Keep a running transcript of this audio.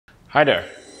Hi there.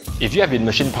 If you have been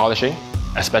machine polishing,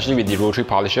 especially with the rotary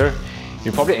polisher,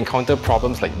 you probably encounter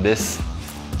problems like this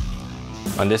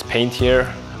on this paint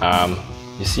here.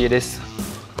 You see this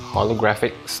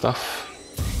holographic stuff?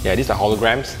 Yeah, these are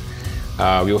holograms.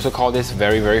 We also call this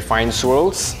very fine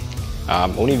swirls.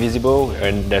 Only visible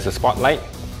when there's a spotlight.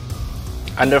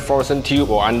 Under fluorescent tube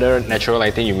or under natural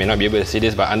lighting, you may not be able to see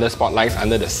this, but under spotlights,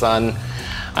 under the sun,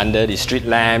 under the street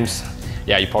lamps,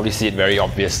 yeah, you probably see it very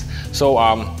obvious. So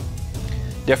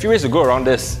there are a few ways to go around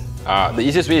this. The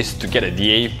easiest way is to get a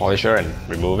DA polisher and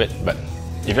remove it, but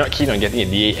if you're not keen on getting a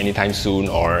DA anytime soon,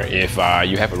 or if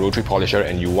you have a rotary polisher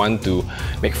and you want to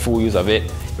make full use of it,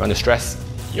 you want to stress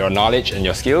your knowledge and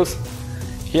your skills,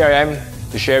 here I am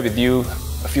to share with you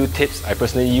a few tips I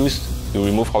personally use to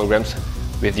remove holograms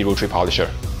with the rotary polisher.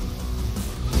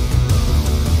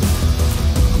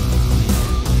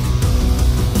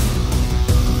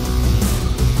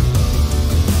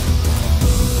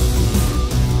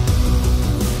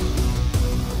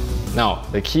 Now,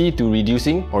 the key to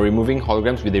reducing or removing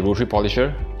holograms with a rotary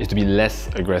polisher is to be less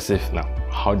aggressive. Now,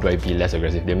 how do I be less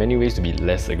aggressive? There are many ways to be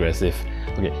less aggressive.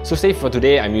 Okay, so say for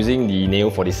today, I'm using the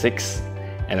Nail 46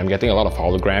 and I'm getting a lot of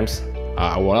holograms.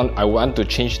 I want to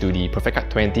change to the Perfect Cut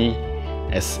 20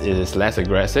 as it is less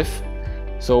aggressive.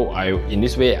 So in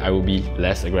this way, I will be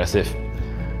less aggressive.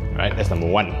 Right, that's number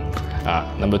one.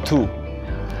 Number two,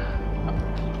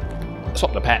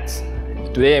 swap the pads.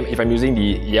 Today, if I'm using the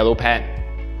yellow pad,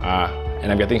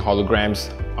 and I'm getting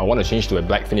holograms, I want to change to a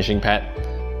black finishing pad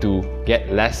to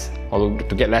get less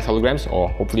holograms, or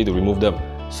hopefully to remove them.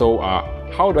 So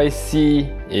how do I see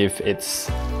if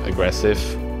it's aggressive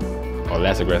or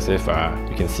less aggressive?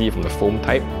 You can see from the foam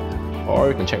type, or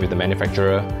you can check with the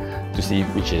manufacturer to see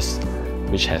which is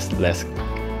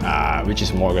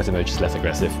more aggressive and which is less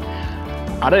aggressive.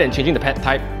 Other than changing the pad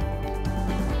type,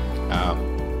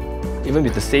 even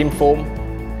with the same foam,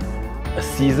 a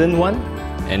seasoned one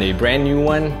and a brand new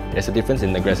one, there's a difference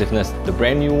in aggressiveness. The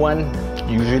brand new one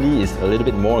usually is a little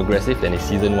bit more aggressive than a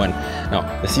seasoned one. Now,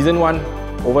 the seasoned one,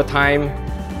 over time,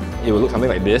 it will look something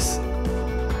like this.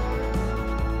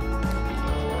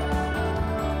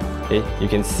 Okay, you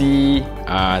can see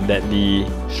that the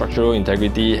structural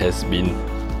integrity has been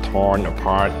torn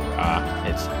apart.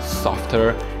 It's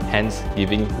softer, hence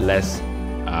giving less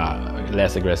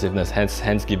aggressiveness,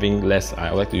 hence giving less, I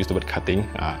would like to use the word cutting.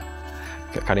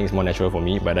 Cutting is more natural for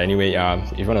me, but anyway,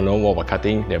 if you want to know more about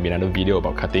cutting, there will be another video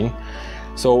about cutting.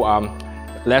 So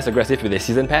less aggressive with a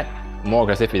seasoned pad, more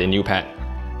aggressive with a new pad.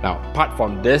 Now, apart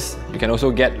from this, you can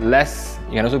also be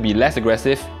less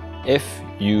aggressive if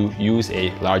you use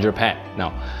a larger pad.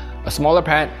 Now, a smaller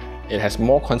pad, it has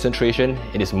more concentration,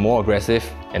 it is more aggressive,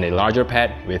 and a larger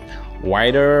pad with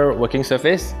wider working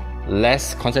surface,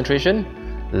 less concentration,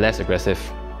 less aggressive.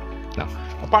 Now,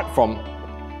 apart from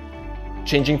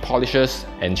changing polishers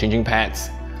and changing pads,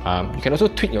 you can also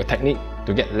tweak your technique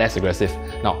to get less aggressive.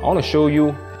 Now, I want to show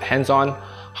you hands-on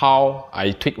how I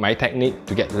tweak my technique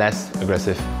to get less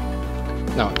aggressive.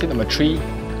 Now, tip number 3,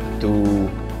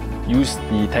 to use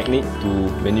the technique to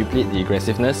manipulate the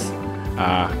aggressiveness.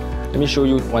 Let me show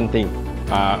you one thing.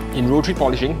 In rotary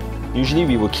polishing, usually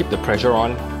we will keep the pressure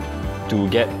on to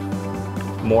get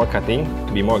more cutting,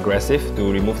 to be more aggressive,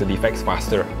 to remove the defects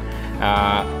faster.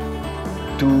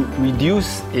 To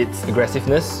reduce its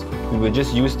aggressiveness, we will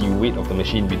just use the weight of the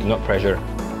machine, we do not pressure.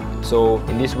 So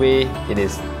in this way, it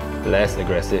is less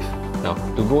aggressive. Now,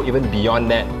 to go even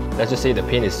beyond that, let's just say the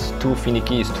paint is too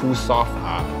finicky, it's too soft.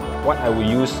 What I will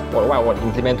use, or what I will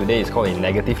implement today is called a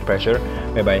negative pressure,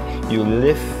 whereby you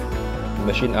lift the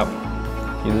machine up.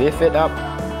 You lift it up,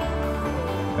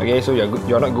 okay, so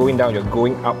you're not going down, you're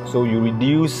going up. So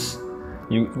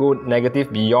you go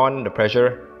negative beyond the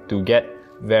pressure to get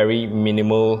very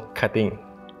minimal cutting.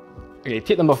 Okay,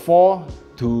 tip number 4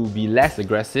 to be less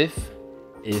aggressive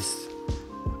is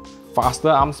faster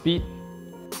arm speed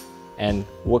and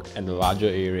work at the larger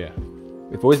area.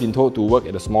 We've always been told to work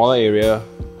at a smaller area,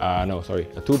 a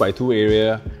 2x2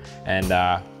 area, and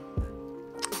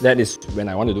that is when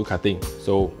I want to do cutting.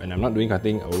 So when I'm not doing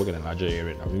cutting, I will work at a larger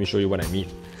area. Now let me show you what I mean.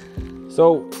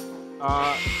 So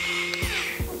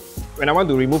when I want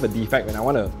to remove a defect, when I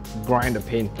want to grind the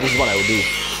paint, this is what I will do.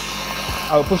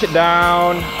 I will push it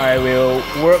down, I will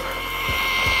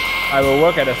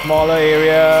work at a smaller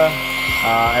area,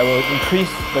 I will increase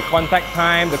the contact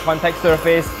time, the contact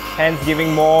surface, hence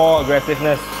giving more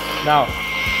aggressiveness. Now,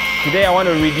 today I want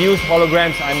to reduce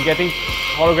holograms. I'm getting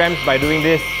holograms by doing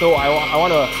this, so I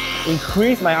want to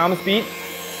increase my arm speed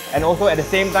and also at the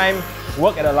same time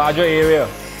work at a larger area.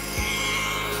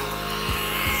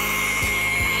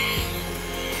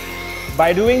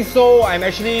 By doing so, I'm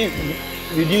actually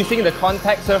reducing the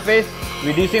contact surface,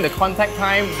 reducing the contact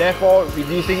time, therefore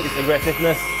reducing its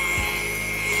aggressiveness.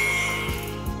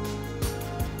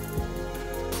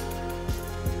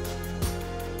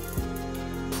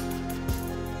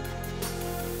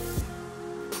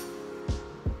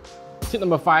 Tip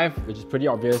number 5, which is pretty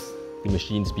obvious, the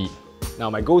machine speed. Now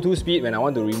my go-to speed when I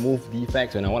want to remove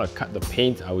defects, when I want to cut the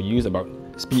paint, I will use about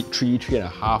speed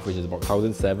 3.5, which is about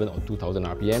 1007 or 2000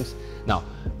 RPMs. Now,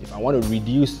 if I want to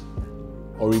reduce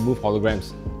or remove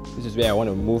holograms, this is where I want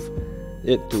to move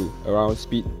it to around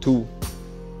speed 2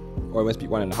 or even speed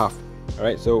 1.5.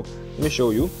 Alright, so let me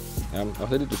show you. I'll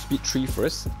set it to speed 3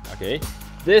 first. Okay,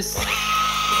 this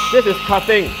is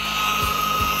cutting.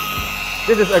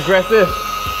 This is aggressive.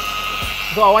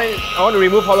 So I want to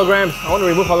remove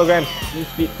holograms. Use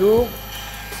speed 2.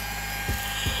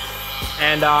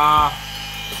 And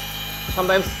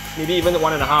sometimes maybe even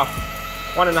 1.5.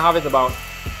 1.5 is about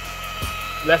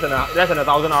less than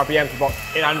 1000 RPM, about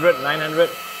 800, 900.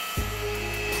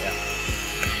 Yeah.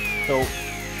 So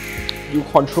you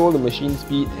control the machine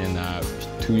speed and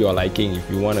to your liking. If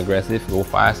you want aggressive, go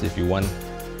fast. If you want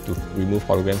to remove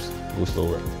holograms, go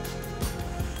slower.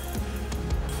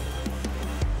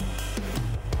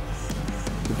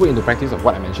 To put into practice of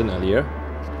what I mentioned earlier,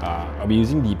 I'll be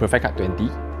using the Perfect Cut 20.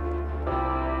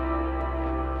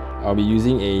 I'll be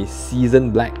using a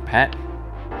seasoned black pad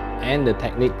and the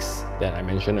techniques that I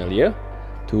mentioned earlier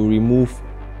to remove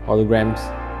holograms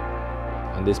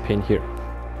on this paint here.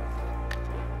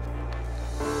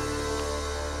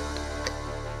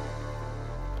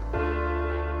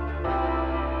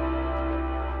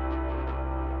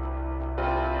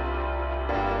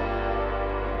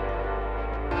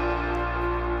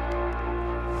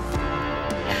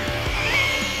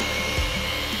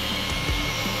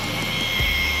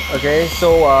 Okay,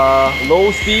 so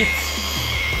low speed,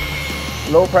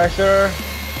 low pressure,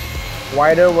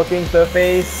 wider working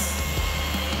surface,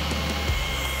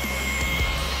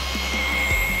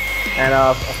 and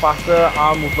a faster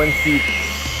arm movement speed.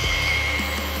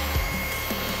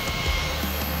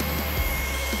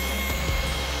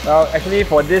 Now, actually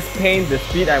for this paint, the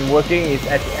speed I'm working is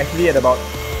actually at about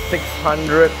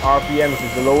 600 RPM, which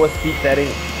is the lowest speed setting,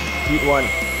 speed 1.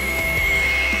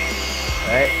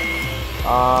 Right?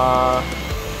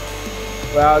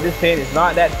 Well, this paint is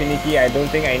not that finicky. I don't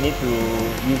think I need to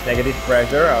use negative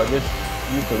pressure. I'll just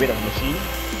use the weight of the machine.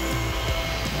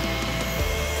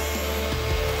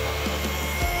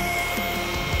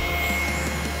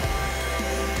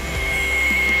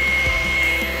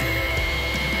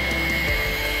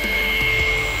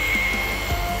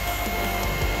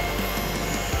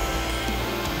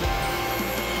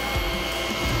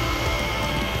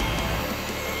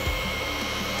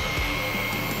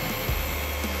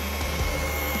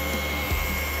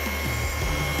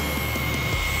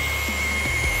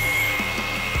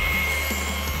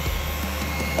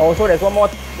 Also, there's one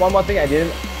more thing I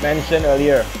didn't mention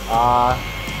earlier.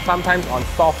 Sometimes on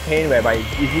soft paint, whereby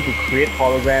it's easy to create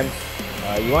holograms,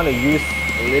 you want to use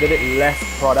a little bit less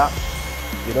product.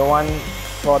 You don't want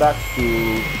products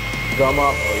to gum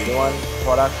up, or you don't want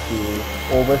products to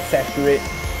oversaturate.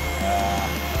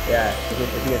 Yeah, as you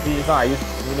can see just now, I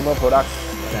use minimal products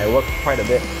and I work quite a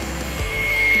bit.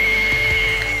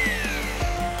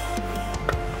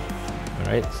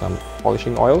 Alright, some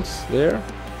polishing oils there.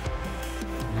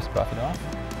 Just buff it off.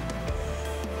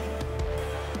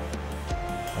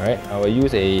 Alright, I will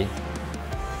use a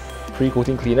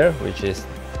pre-coating cleaner, which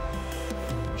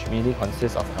mainly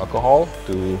consists of alcohol,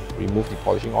 to remove the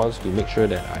polishing oils, to make sure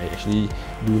that I actually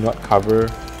do not cover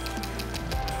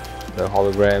the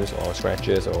holograms or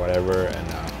scratches or whatever, and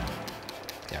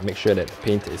yeah, make sure that the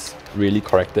paint is really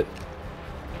corrected.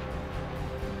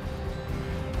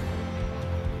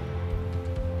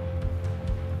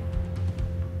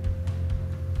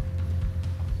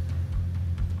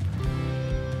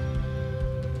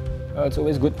 It's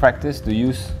always good practice to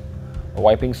use a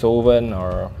wiping solvent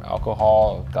or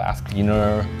alcohol, glass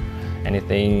cleaner,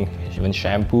 anything, even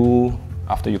shampoo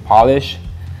after you polish,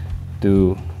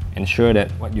 to ensure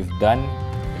that what you've done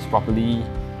is properly,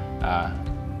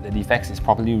 the defects is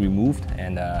properly removed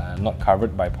and not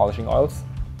covered by polishing oils.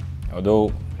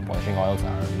 Although polishing oils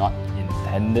are not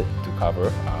intended to cover,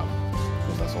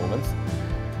 those are solvents.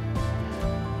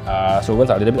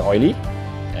 Solvents are a little bit oily,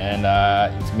 and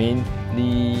it's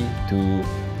mainly to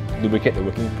lubricate the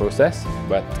working process.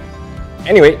 But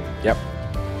anyway, yep,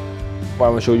 what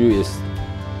I'm going to show you is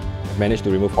I've managed to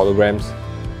remove holograms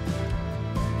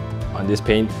on this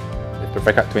paint with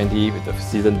Perfect Cut 20, with the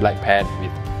seasoned black pad,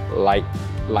 with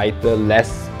lighter,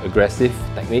 less aggressive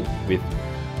technique, with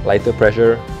lighter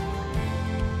pressure,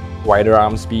 wider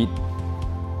arm speed.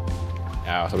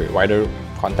 wider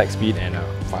contact speed and a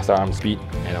faster arm speed,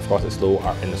 and of course a slower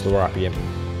RPM.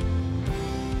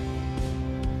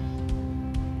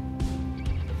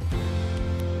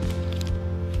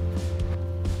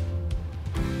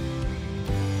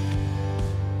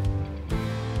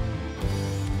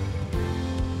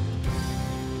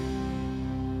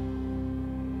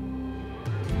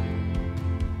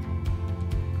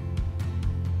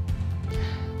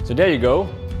 So there you go,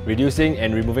 reducing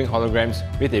and removing holograms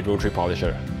with a rotary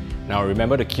polisher. Now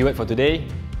remember the keyword for today,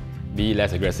 be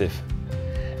less aggressive.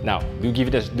 Now do give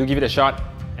it a shot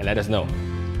and let us know.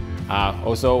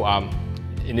 Also,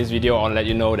 in this video I'll let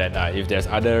you know that if there's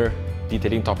other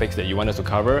detailing topics that you want us to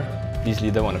cover, please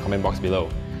leave them on the comment box below.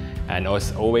 And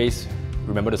as always,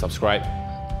 remember to subscribe,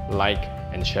 like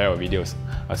and share our videos.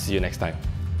 I'll see you next time.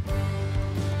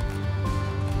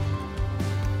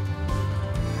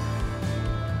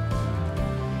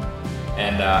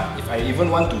 And if I even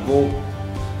want to go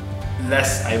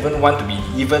less, I even want to be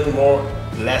even more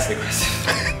less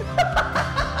aggressive.